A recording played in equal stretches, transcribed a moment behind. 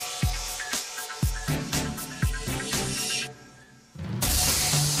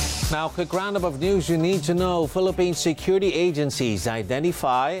Now, quick roundup of news you need to know. Philippine security agencies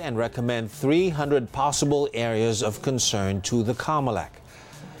identify and recommend 300 possible areas of concern to the COMELEC.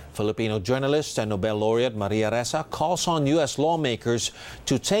 Filipino journalist and Nobel laureate Maria Ressa calls on U.S. lawmakers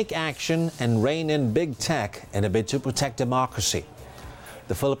to take action and rein in big tech in a bid to protect democracy.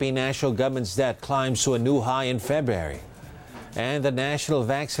 The Philippine national government's debt climbs to a new high in February. And the National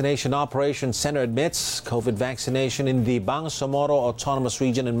Vaccination Operations Center admits COVID vaccination in the Bangsamoro Autonomous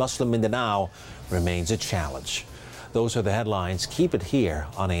Region in Muslim Mindanao remains a challenge. Those are the headlines. Keep it here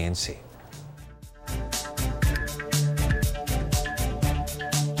on ANC.